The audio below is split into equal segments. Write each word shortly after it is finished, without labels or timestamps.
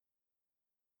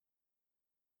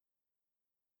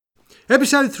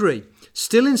Episode 3,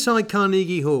 Still Inside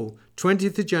Carnegie Hall,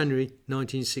 20th of January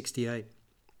 1968.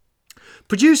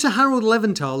 Producer Harold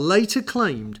Leventhal later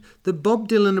claimed that Bob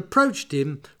Dylan approached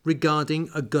him regarding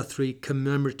a Guthrie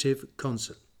commemorative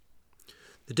concert.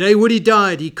 The day Woody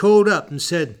died, he called up and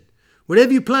said,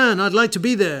 "Whatever you plan, I'd like to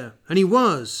be there." And he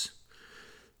was.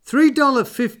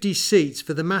 $3.50 seats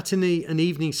for the matinee and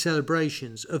evening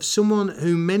celebrations of someone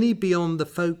whom many beyond the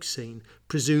folk scene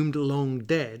presumed long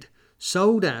dead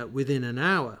sold out within an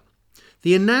hour.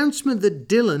 The announcement that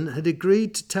Dylan had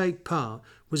agreed to take part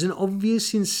was an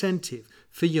obvious incentive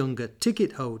for younger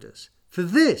ticket holders. For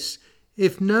this,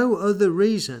 if no other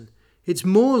reason, it's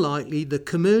more likely the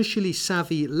commercially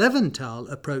savvy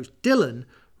Leventhal approached Dylan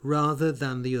rather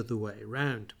than the other way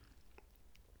around.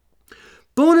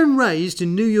 Born and raised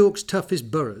in New York's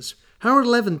toughest boroughs, Harold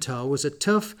Leventhal was a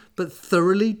tough but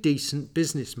thoroughly decent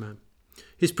businessman,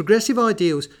 his progressive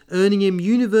ideals earning him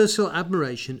universal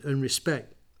admiration and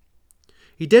respect.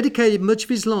 He dedicated much of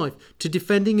his life to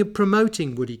defending and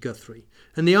promoting Woody Guthrie,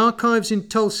 and the archives in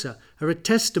Tulsa are a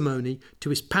testimony to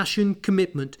his passion,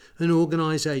 commitment and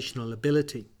organisational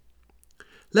ability.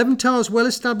 Leventhal's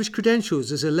well-established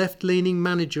credentials as a left-leaning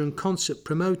manager and concert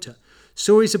promoter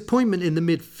saw his appointment in the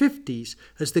mid-50s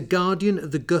as the guardian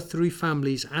of the Guthrie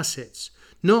family's assets,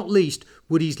 not least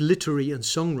Woody's literary and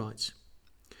song rights.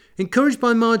 Encouraged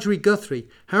by Marjorie Guthrie,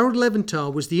 Harold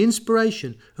Leventhal was the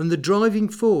inspiration and the driving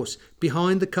force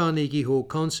behind the Carnegie Hall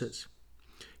concerts.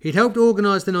 He'd helped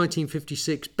organise the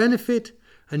 1956 benefit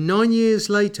and 9 years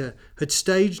later had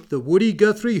staged the Woody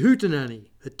Guthrie Hootenanny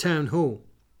at Town Hall.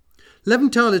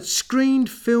 Leventhal had screened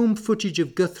film footage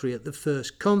of Guthrie at the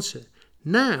first concert.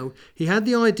 Now he had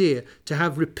the idea to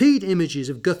have repeat images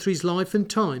of Guthrie's life and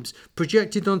times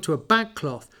projected onto a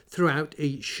backcloth throughout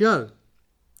each show.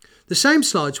 The same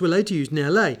slides were later used in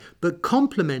LA, but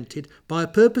complemented by a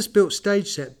purpose-built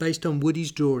stage set based on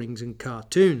Woody's drawings and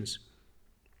cartoons.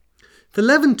 For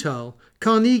Leventhal,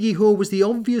 Carnegie Hall was the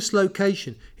obvious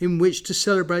location in which to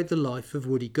celebrate the life of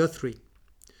Woody Guthrie.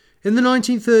 In the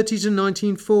 1930s and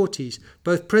 1940s,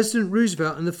 both President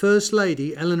Roosevelt and the First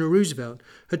Lady, Eleanor Roosevelt,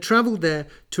 had travelled there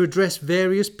to address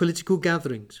various political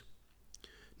gatherings.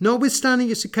 Notwithstanding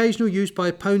its occasional use by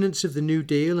opponents of the New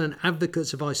Deal and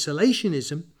advocates of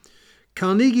isolationism,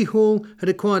 Carnegie Hall had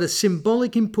acquired a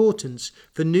symbolic importance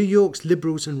for New York's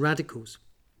liberals and radicals.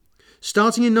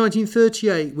 Starting in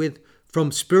 1938 with From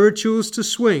Spirituals to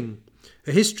Swing,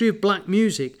 a history of black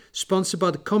music sponsored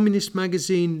by the communist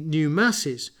magazine New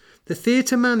Masses, the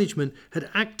theatre management had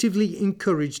actively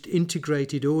encouraged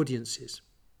integrated audiences.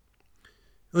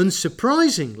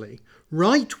 Unsurprisingly,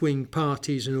 right-wing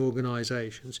parties and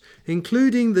organisations,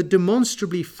 including the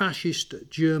demonstrably fascist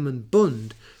German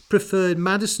Bund, preferred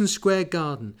Madison Square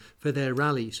Garden for their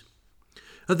rallies.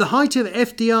 At the height of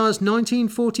FDR's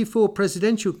 1944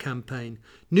 presidential campaign,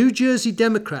 New Jersey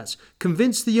Democrats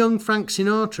convinced the young Frank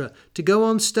Sinatra to go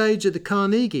on stage at the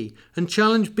Carnegie and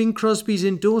challenge Bing Crosby's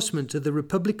endorsement of the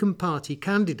Republican Party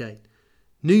candidate,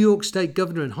 New York State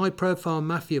Governor and high-profile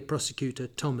mafia prosecutor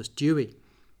Thomas Dewey.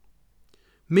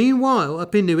 Meanwhile,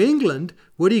 up in New England,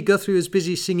 Woody Guthrie was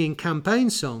busy singing campaign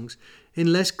songs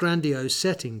in less grandiose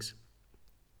settings.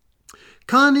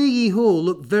 Carnegie Hall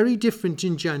looked very different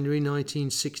in January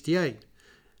 1968,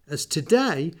 as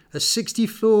today a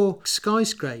 64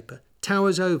 skyscraper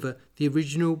towers over the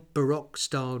original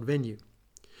Baroque-styled venue.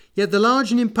 Yet the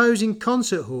large and imposing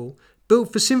concert hall,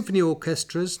 built for symphony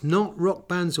orchestras, not rock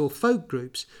bands or folk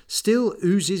groups, still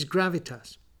oozes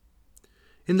gravitas.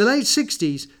 In the late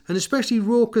 60s, an especially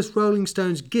raucous Rolling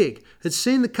Stones gig had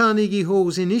seen the Carnegie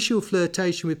Hall's initial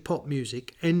flirtation with pop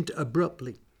music end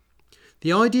abruptly.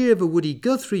 The idea of a Woody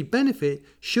Guthrie benefit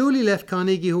surely left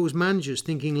Carnegie Hall's managers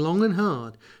thinking long and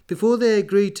hard before they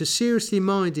agreed to seriously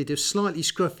minded if slightly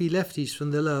scruffy lefties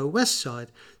from the Lower West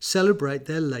Side celebrate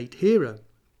their late hero.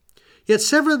 Yet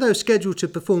several of those scheduled to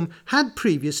perform had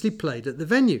previously played at the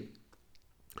venue.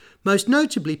 Most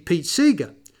notably Pete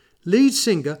Seeger, lead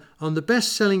singer on the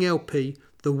best-selling LP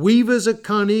The Weavers at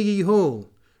Carnegie Hall,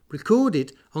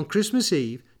 recorded on Christmas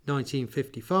Eve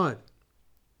 1955.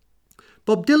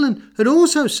 Bob Dylan had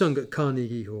also sung at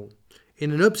Carnegie Hall,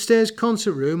 in an upstairs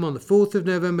concert room on the 4th of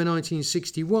November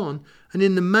 1961 and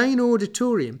in the main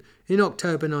auditorium in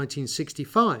October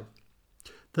 1965.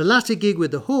 The latter gig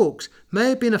with the Hawks may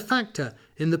have been a factor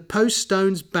in the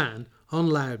post-Stones ban on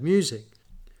loud music.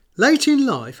 Late in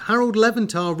life, Harold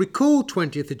Leventhal recalled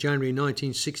 20th of January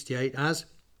 1968 as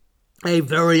a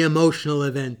very emotional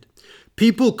event.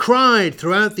 People cried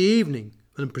throughout the evening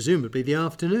and presumably the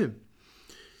afternoon.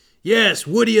 Yes,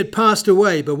 Woody had passed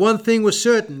away, but one thing was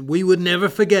certain, we would never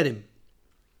forget him.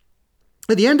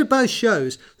 At the end of both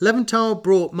shows, Leventhal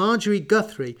brought Marjorie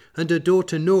Guthrie and her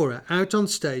daughter Nora out on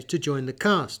stage to join the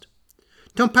cast.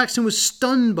 Tom Paxton was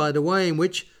stunned by the way in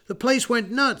which the place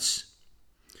went nuts.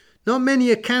 Not many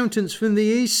accountants from the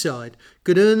East Side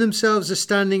could earn themselves a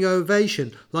standing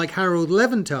ovation like Harold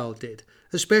Leventhal did,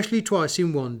 especially twice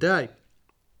in one day.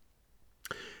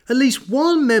 At least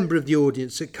one member of the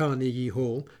audience at Carnegie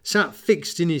Hall sat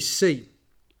fixed in his seat.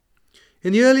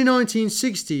 In the early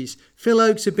 1960s, Phil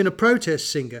Ochs had been a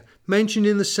protest singer mentioned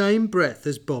in the same breath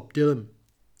as Bob Dylan.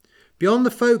 Beyond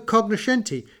the folk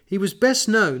cognoscenti, he was best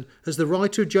known as the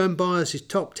writer of Joan Baez's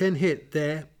top 10 hit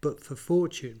There But For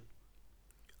Fortune.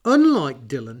 Unlike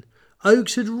Dylan,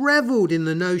 Ochs had revelled in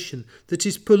the notion that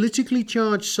his politically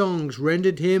charged songs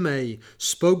rendered him a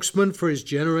spokesman for his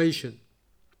generation.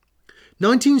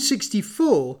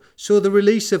 1964 saw the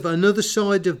release of Another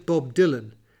Side of Bob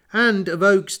Dylan and of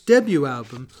Ochs' debut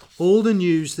album, All the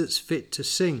News That's Fit to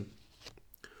Sing.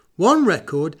 One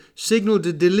record signalled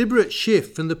a deliberate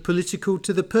shift from the political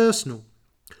to the personal,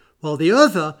 while the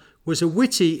other was a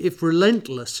witty, if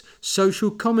relentless, social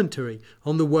commentary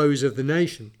on the woes of the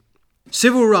nation.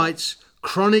 Civil rights,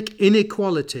 chronic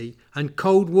inequality and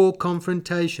Cold War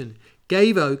confrontation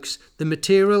gave Ochs the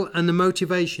material and the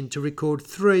motivation to record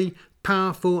 3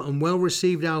 powerful and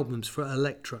well-received albums for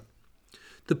Elektra.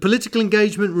 The political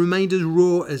engagement remained as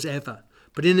raw as ever,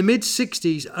 but in the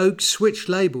mid-60s Ochs switched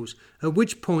labels, at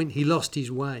which point he lost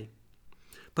his way.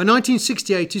 By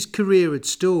 1968 his career had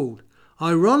stalled,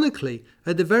 ironically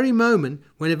at the very moment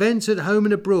when events at home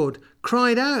and abroad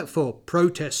cried out for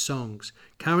protest songs,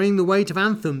 carrying the weight of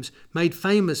anthems made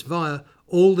famous via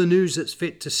All the News That's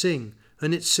Fit to Sing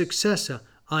and its successor,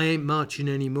 I Ain't Marching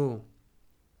Anymore.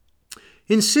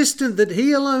 Insistent that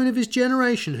he alone of his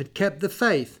generation had kept the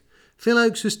faith, Phil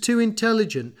Ochs was too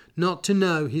intelligent not to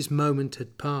know his moment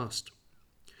had passed.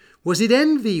 Was it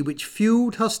envy which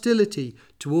fueled hostility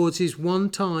towards his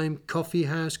one-time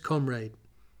coffee-house comrade?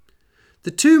 The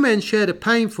two men shared a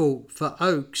painful, for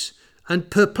Ochs,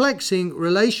 and perplexing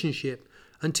relationship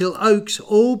until Ochs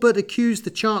all but accused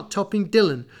the chart-topping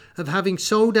Dylan of having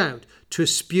sold out to a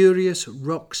spurious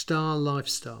rock star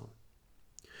lifestyle.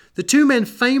 The two men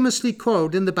famously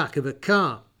quarrelled in the back of a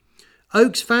car.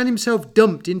 Ochs found himself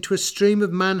dumped into a stream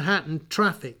of Manhattan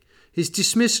traffic, his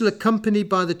dismissal accompanied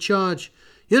by the charge,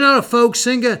 "You're not a folk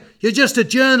singer, you're just a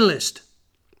journalist."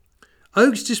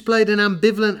 Ochs displayed an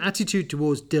ambivalent attitude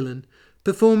towards Dylan,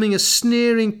 performing a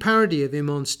sneering parody of him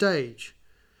on stage,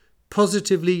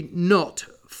 positively not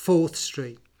 4th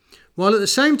Street, while at the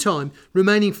same time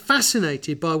remaining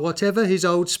fascinated by whatever his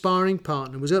old sparring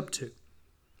partner was up to.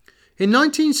 In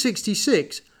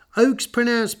 1966, Ochs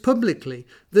pronounced publicly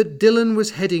that Dylan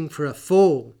was heading for a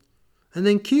fall, and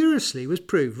then curiously was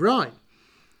proved right.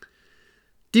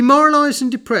 Demoralised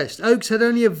and depressed, Ochs had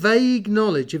only a vague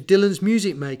knowledge of Dylan's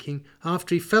music making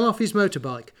after he fell off his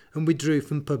motorbike and withdrew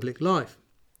from public life.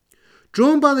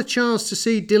 Drawn by the chance to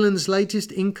see Dylan's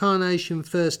latest incarnation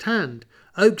firsthand,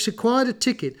 Ochs acquired a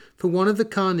ticket for one of the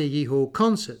Carnegie Hall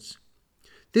concerts.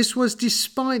 This was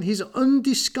despite his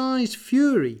undisguised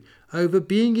fury over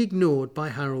being ignored by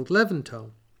Harold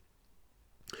Leventhal.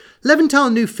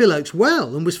 Leventhal knew Phil Ochs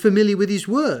well and was familiar with his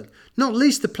work, not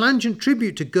least the plangent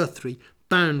tribute to Guthrie,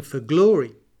 Bound for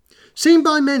Glory. Seen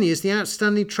by many as the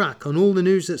outstanding track on All the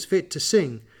News That's Fit to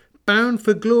Sing, Bound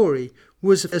for Glory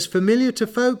was as familiar to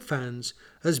folk fans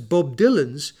as Bob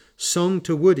Dylan's Song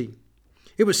to Woody.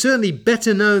 It was certainly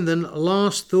better known than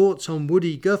Last Thoughts on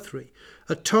Woody Guthrie,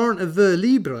 a torrent of vers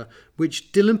libre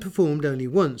which Dylan performed only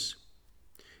once.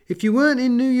 If you weren't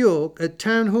in New York at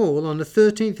Town Hall on the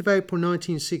 13th of April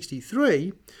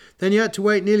 1963, then you had to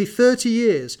wait nearly 30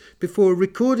 years before a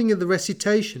recording of the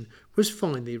recitation was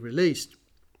finally released.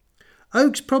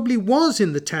 Ochs probably was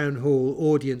in the Town Hall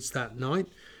audience that night,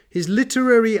 his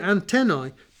literary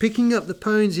antennae picking up the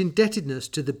poem's indebtedness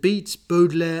to the Beats,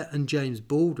 Baudelaire and James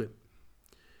Baldwin.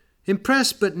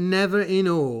 Impressed but never in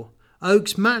awe,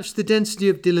 Ochs matched the density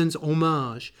of Dylan's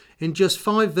homage in just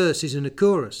 5 verses and a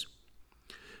chorus.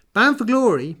 Bound for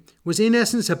Glory was in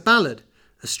essence a ballad,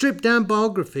 a stripped-down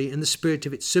biography in the spirit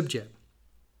of its subject.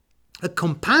 A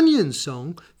companion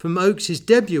song from Ochs'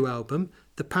 debut album,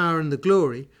 The Power and the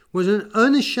Glory, was an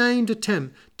unashamed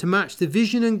attempt to match the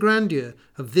vision and grandeur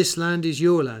of This Land Is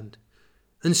Your Land,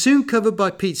 and soon covered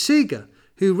by Pete Seeger,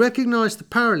 who recognised the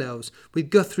parallels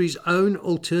with Guthrie's own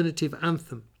alternative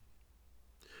anthem.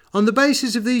 On the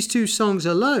basis of these 2 songs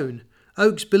alone,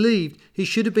 Ochs believed he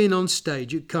should have been on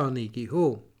stage at Carnegie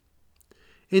Hall.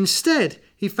 Instead,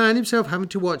 he found himself having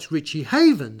to watch Richie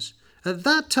Havens, at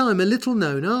that time a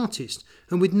little-known artist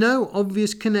and with no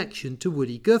obvious connection to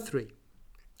Woody Guthrie.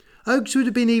 Oakes would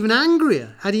have been even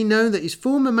angrier had he known that his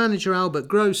former manager Albert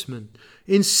Grossman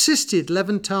insisted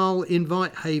Leventhal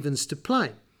invite Havens to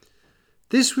play.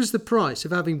 This was the price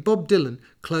of having Bob Dylan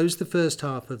close the first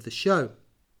half of the show.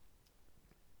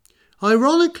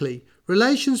 Ironically,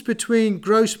 relations between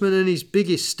Grossman and his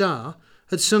biggest star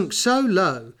had sunk so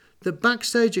low that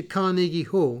backstage at Carnegie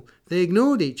Hall they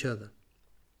ignored each other.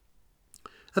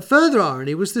 A further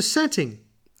irony was the setting.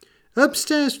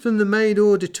 Upstairs from the main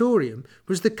auditorium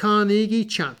was the Carnegie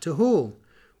Chapter Hall,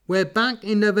 where back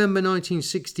in November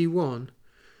 1961,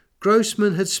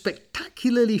 Grossman had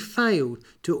spectacularly failed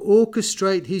to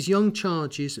orchestrate his Young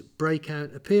Charge's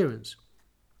breakout appearance.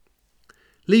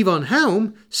 Levon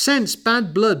Helm sensed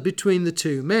bad blood between the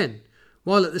two men,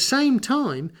 while at the same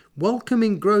time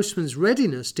welcoming Grossman's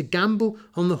readiness to gamble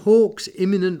on the Hawks'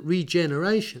 imminent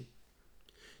regeneration.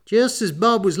 Just as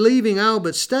Bob was leaving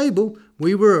Albert's stable,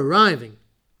 we were arriving.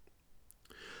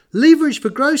 Leverage for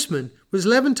Grossman was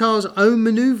Leventhal's own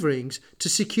manoeuvrings to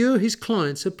secure his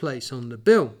clients a place on the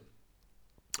bill.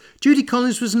 Judy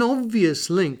Collins was an obvious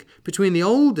link between the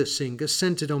older singer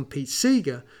centred on Pete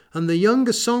Seeger and the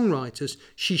younger songwriters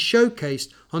she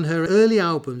showcased on her early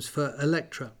albums for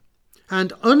Elektra.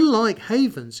 And unlike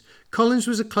Havens, Collins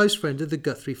was a close friend of the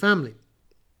Guthrie family.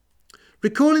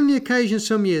 Recalling the occasion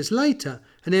some years later,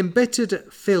 an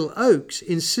embittered Phil Oakes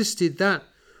insisted that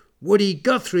Woody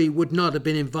Guthrie would not have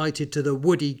been invited to the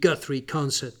Woody Guthrie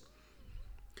concert.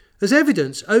 As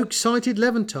evidence, Oakes cited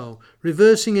Leventhal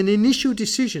reversing an initial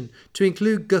decision to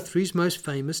include Guthrie's most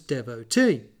famous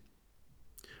devotee.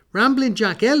 Ramblin'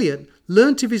 Jack Elliott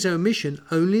learnt of his omission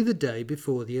only the day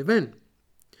before the event.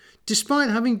 Despite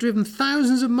having driven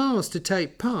thousands of miles to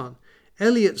take part,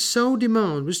 Elliott's sole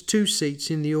demand was 2 seats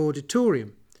in the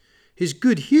auditorium, his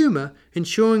good humour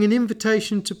ensuring an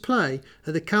invitation to play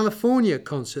at the California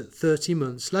concert 30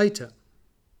 months later.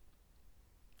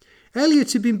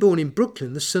 Elliott had been born in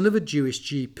Brooklyn, the son of a Jewish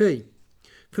GP.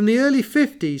 From the early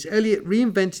 50s, Elliott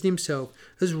reinvented himself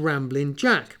as Ramblin'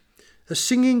 Jack, a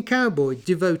singing cowboy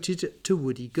devoted to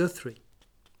Woody Guthrie.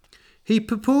 He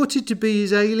purported to be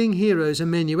his ailing hero's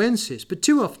amanuensis, but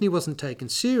too often he wasn't taken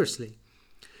seriously.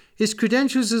 His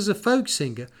credentials as a folk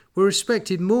singer were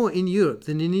respected more in Europe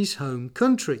than in his home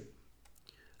country.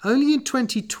 Only in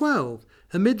 2012,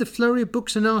 amid the flurry of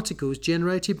books and articles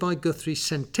generated by Guthrie's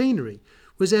centenary,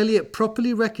 was Elliott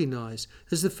properly recognised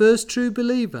as the first true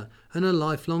believer and a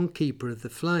lifelong keeper of the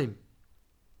flame.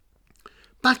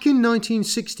 Back in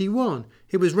 1961,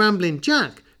 it was Ramblin'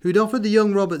 Jack who'd offered the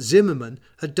young Robert Zimmerman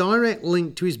a direct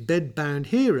link to his bed-bound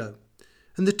hero,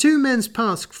 and the two men's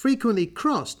paths frequently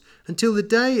crossed until the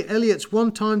day Elliott's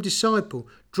one-time disciple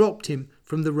dropped him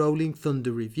from the Rolling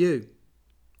Thunder Review.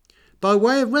 By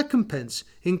way of recompense,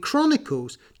 in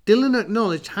Chronicles, Dylan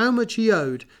acknowledged how much he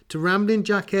owed to Ramblin'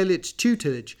 Jack Elliott's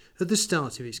tutelage at the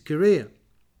start of his career.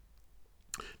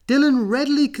 Dylan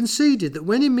readily conceded that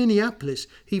when in Minneapolis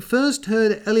he first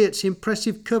heard Elliott's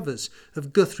impressive covers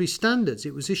of Guthrie standards,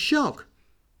 it was a shock.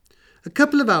 A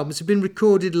couple of albums had been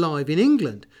recorded live in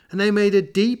England, and they made a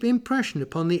deep impression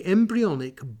upon the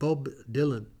embryonic Bob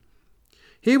Dylan.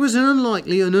 He was an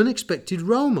unlikely and unexpected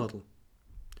role model.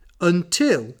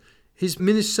 Until his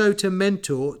Minnesota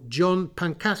mentor John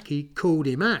Pankaki called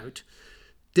him out,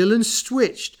 Dylan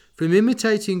switched from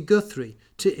imitating Guthrie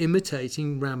to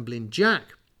imitating Ramblin'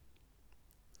 Jack.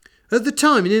 At the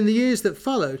time and in the years that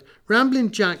followed,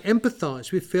 Ramblin' Jack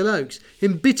empathised with Phil Oakes,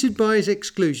 embittered by his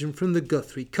exclusion from the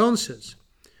Guthrie concerts.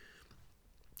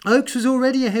 Oakes was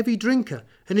already a heavy drinker,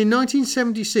 and in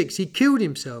 1976 he killed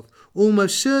himself,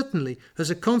 almost certainly as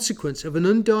a consequence of an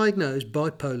undiagnosed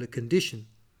bipolar condition.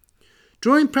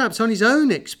 Drawing perhaps on his own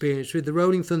experience with the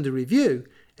Rolling Thunder Review,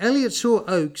 Elliott saw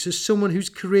Oakes as someone whose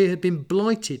career had been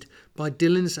blighted by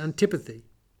Dylan's antipathy.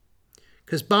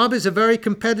 Because Bob is a very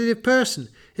competitive person.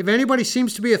 If anybody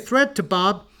seems to be a threat to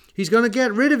Bob, he's going to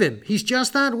get rid of him. He's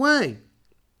just that way.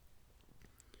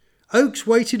 Oakes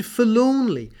waited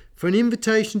forlornly for an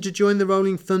invitation to join the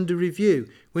Rolling Thunder Review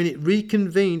when it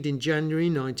reconvened in January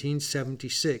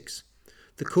 1976.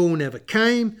 The call never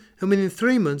came, and within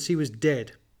 3 months he was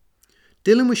dead.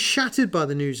 Dylan was shattered by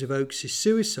the news of Oakes'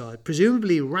 suicide,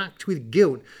 presumably racked with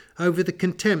guilt over the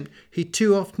contempt he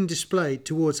too often displayed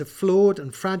towards a flawed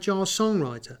and fragile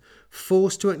songwriter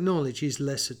forced to acknowledge his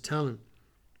lesser talent.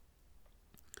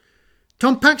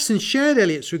 Tom Paxton shared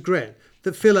Elliott's regret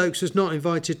that Phil Oakes was not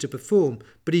invited to perform,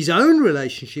 but his own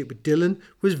relationship with Dylan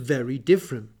was very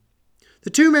different. The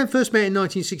two men first met in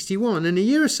 1961, and a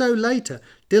year or so later,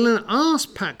 Dylan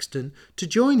asked Paxton to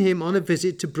join him on a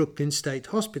visit to Brooklyn State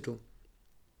Hospital.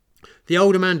 The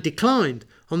older man declined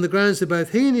on the grounds that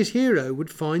both he and his hero would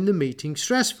find the meeting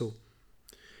stressful.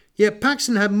 Yet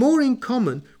Paxton had more in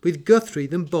common with Guthrie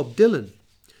than Bob Dylan.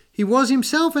 He was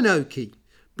himself an Okie,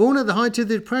 born at the height of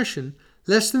the Depression,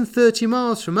 less than 30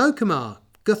 miles from Okamar,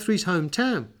 Guthrie's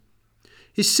hometown.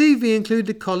 His CV included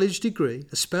a college degree,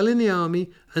 a spell in the army,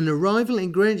 an arrival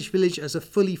in Greenwich Village as a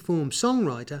fully formed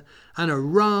songwriter, and a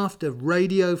raft of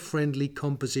radio-friendly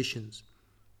compositions.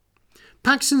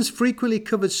 Paxton's frequently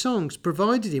covered songs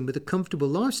provided him with a comfortable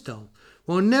lifestyle,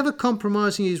 while never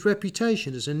compromising his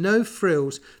reputation as a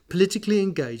no-frills, politically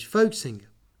engaged folk singer.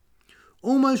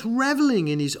 Almost revelling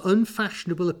in his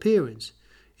unfashionable appearance,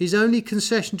 his only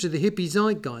concession to the hippie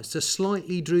zeitgeist a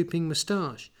slightly drooping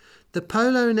moustache, the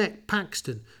polo-necked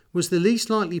Paxton was the least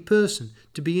likely person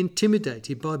to be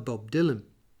intimidated by Bob Dylan.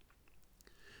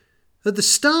 At the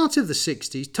start of the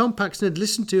 60s, Tom Paxton had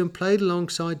listened to and played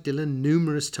alongside Dylan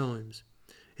numerous times.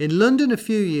 In London a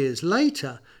few years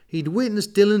later, he'd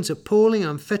witnessed Dylan's appalling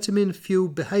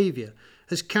amphetamine-fueled behaviour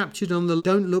as captured on the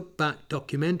Don't Look Back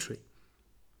documentary.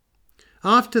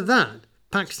 After that,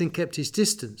 Paxton kept his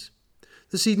distance.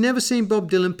 Thus he'd never seen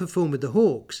Bob Dylan perform with the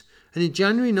Hawks, and in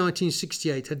January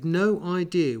 1968 had no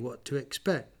idea what to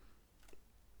expect.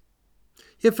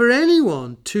 Yet for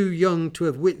anyone too young to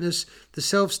have witnessed the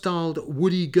self-styled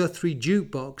Woody Guthrie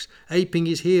jukebox aping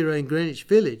his hero in Greenwich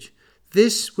Village,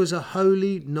 this was a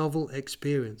wholly novel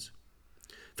experience.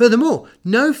 Furthermore,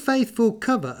 no faithful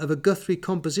cover of a Guthrie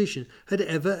composition had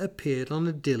ever appeared on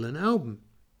a Dylan album.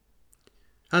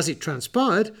 As it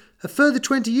transpired, a further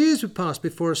 20 years would pass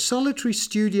before a solitary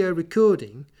studio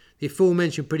recording, the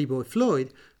aforementioned Pretty Boy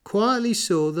Floyd, quietly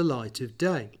saw the light of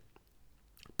day.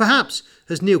 Perhaps,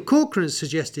 as Neil Corcoran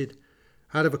suggested,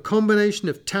 out of a combination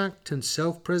of tact and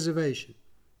self-preservation.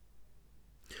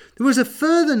 There was a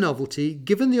further novelty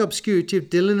given the obscurity of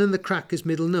Dylan and the Crackers'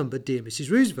 middle number, Dear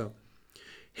Mrs. Roosevelt.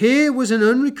 Here was an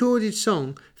unrecorded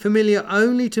song familiar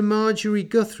only to Marjorie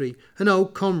Guthrie and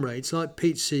old comrades like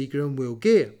Pete Seeger and Will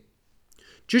Geer.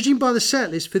 Judging by the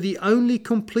setlist for the only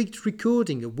complete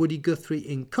recording of Woody Guthrie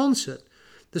in concert,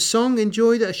 the song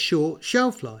enjoyed a short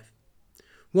shelf life.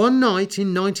 One night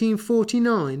in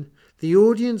 1949, the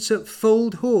audience at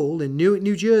Fuld Hall in Newark,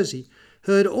 New Jersey,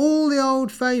 heard all the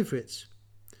old favourites,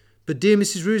 but Dear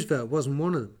Mrs. Roosevelt wasn't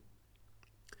one of them.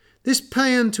 This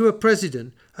paean to a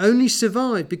president only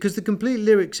survived because the complete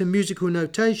lyrics and musical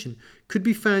notation could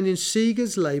be found in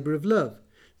Seeger's Labour of Love,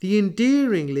 the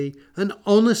endearingly and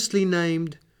honestly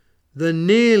named The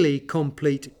Nearly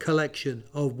Complete Collection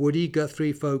of Woody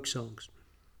Guthrie folk songs.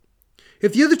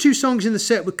 If the other two songs in the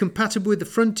set were compatible with the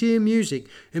frontier music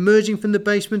emerging from the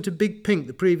basement of Big Pink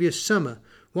the previous summer,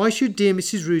 why should Dear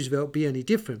Mrs. Roosevelt be any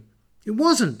different? It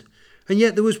wasn't, and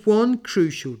yet there was one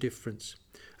crucial difference.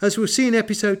 As we'll see in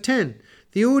episode 10,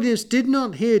 the audience did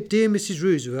not hear Dear Mrs.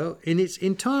 Roosevelt in its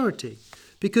entirety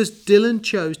because Dylan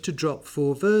chose to drop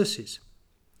 4 verses.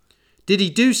 Did he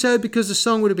do so because the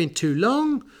song would have been too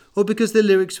long, or because the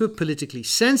lyrics were politically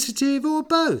sensitive, or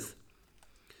both?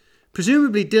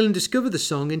 Presumably Dylan discovered the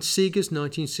song in Seeger's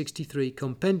 1963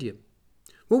 compendium.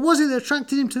 What was it that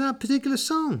attracted him to that particular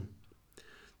song?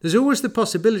 There's always the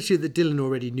possibility that Dylan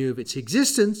already knew of its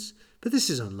existence, but this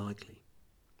is unlikely.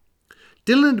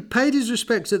 Dylan had paid his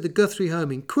respects at the Guthrie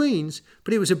home in Queens,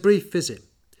 but it was a brief visit.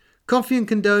 Coffee and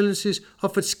condolences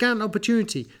offered scant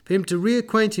opportunity for him to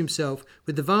reacquaint himself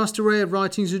with the vast array of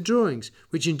writings and drawings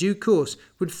which in due course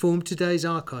would form today's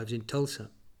archives in Tulsa.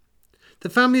 The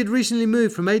family had recently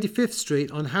moved from 85th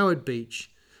Street on Howard Beach,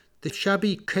 the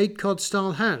shabby Cape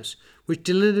Cod-style house which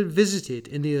Dylan had visited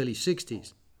in the early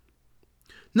 60s.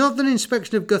 Not that an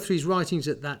inspection of Guthrie's writings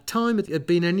at that time had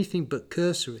been anything but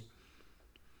cursory.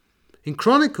 In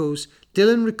Chronicles,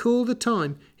 Dylan recalled the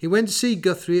time he went to see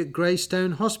Guthrie at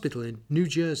Greystone Hospital in New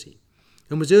Jersey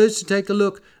and was urged to take a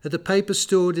look at the papers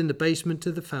stored in the basement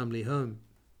of the family home.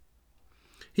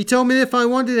 He told me that if I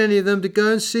wanted any of them to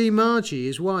go and see Margie,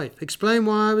 his wife, explain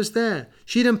why I was there.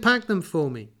 She'd unpack them for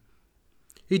me.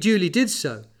 He duly did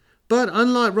so, but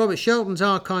unlike Robert Shelton's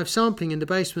archive sampling in the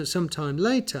basement some time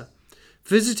later,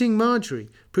 visiting Marjorie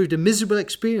proved a miserable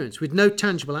experience with no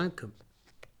tangible outcome.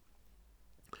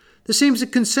 There seems a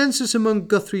consensus among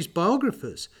Guthrie's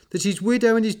biographers that his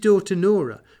widow and his daughter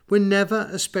Nora were never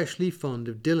especially fond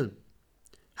of Dylan.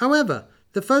 However,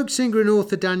 the folk singer and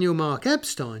author Daniel Mark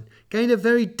Epstein gained a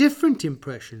very different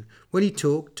impression when he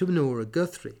talked to Nora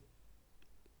Guthrie.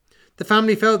 The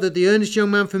family felt that the earnest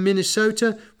young man from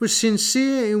Minnesota was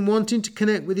sincere in wanting to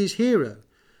connect with his hero,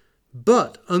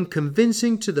 but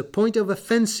unconvincing to the point of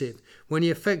offensive when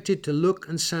he affected to look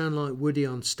and sound like Woody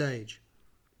on stage.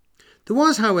 There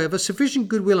was, however, sufficient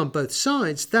goodwill on both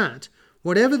sides that,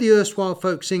 whatever the erstwhile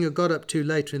folk singer got up to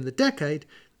later in the decade,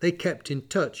 they kept in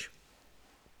touch.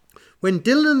 When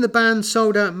Dylan and the band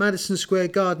sold out Madison Square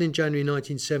Garden in January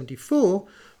 1974,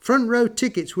 front row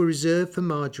tickets were reserved for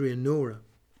Marjorie and Nora.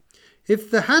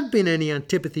 If there had been any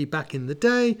antipathy back in the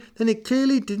day, then it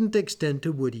clearly didn't extend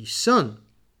to Woody's son.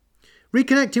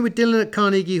 Reconnecting with Dylan at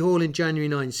Carnegie Hall in January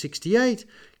 1968,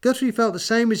 Guthrie felt the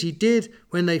same as he did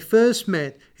when they first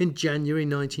met in January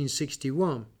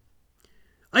 1961.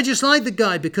 I just liked the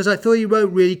guy because I thought he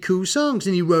wrote really cool songs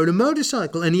and he rode a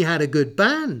motorcycle and he had a good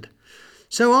band.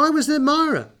 So I was an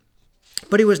admirer.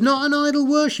 But it was not an idol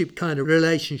worship kind of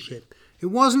relationship. It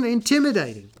wasn't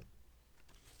intimidating.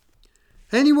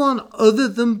 Anyone other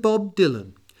than Bob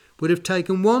Dylan would have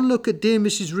taken one look at Dear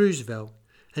Mrs. Roosevelt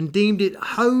and deemed it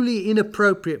wholly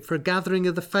inappropriate for a gathering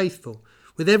of the faithful,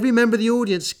 with every member of the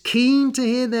audience keen to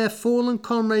hear their fallen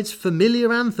comrades'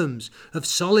 familiar anthems of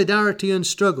solidarity and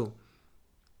struggle.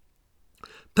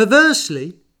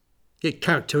 Perversely, yet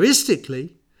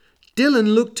characteristically,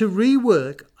 Dylan looked to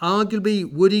rework arguably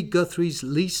Woody Guthrie's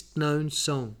least known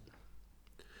song.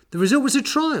 The result was a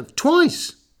triumph,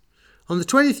 twice. On the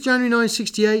 20th of January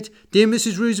 1968, Dear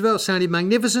Mrs. Roosevelt sounded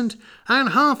magnificent, and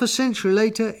half a century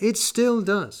later, it still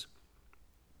does.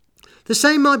 The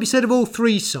same might be said of all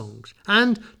three songs,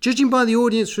 and, judging by the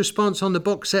audience response on the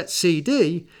box set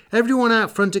CD, everyone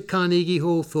out front at Carnegie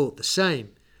Hall thought the same,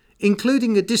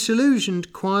 including a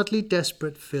disillusioned, quietly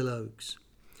desperate Phil Oakes.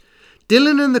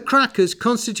 Dylan and the Crackers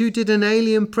constituted an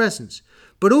alien presence,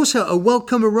 but also a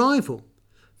welcome arrival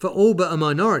for all but a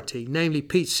minority, namely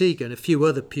Pete Seeger and a few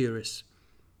other purists.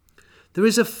 There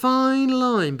is a fine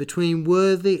line between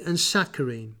worthy and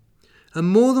saccharine, and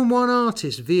more than one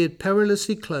artist veered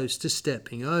perilously close to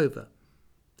stepping over.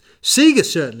 Seeger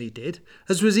certainly did,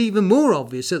 as was even more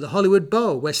obvious at the Hollywood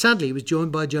Bowl, where sadly he was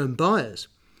joined by Joan Baez.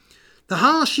 The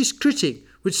harshest critic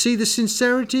would see the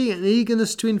sincerity and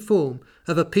eagerness to inform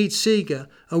of a Pete Seeger,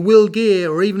 a Will Geer,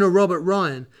 or even a Robert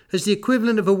Ryan as the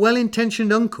equivalent of a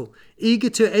well-intentioned uncle eager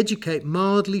to educate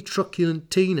mildly truculent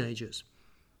teenagers.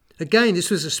 Again, this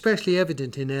was especially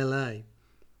evident in LA.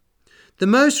 The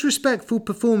most respectful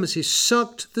performances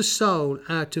sucked the soul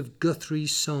out of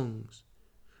Guthrie's songs,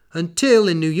 until,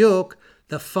 in New York,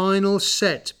 the final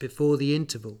set before the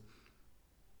interval.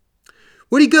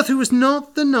 Woody Guthrie was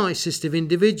not the nicest of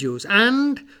individuals,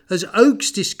 and, as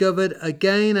Oakes discovered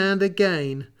again and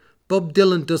again, Bob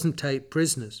Dylan doesn't take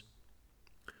prisoners.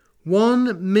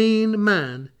 One mean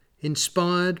man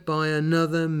inspired by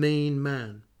another mean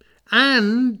man,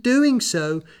 and doing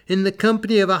so in the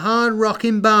company of a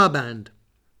hard-rocking bar band.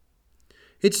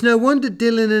 It's no wonder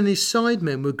Dylan and his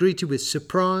sidemen were greeted with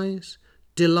surprise,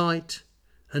 delight,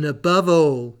 and above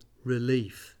all,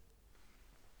 relief.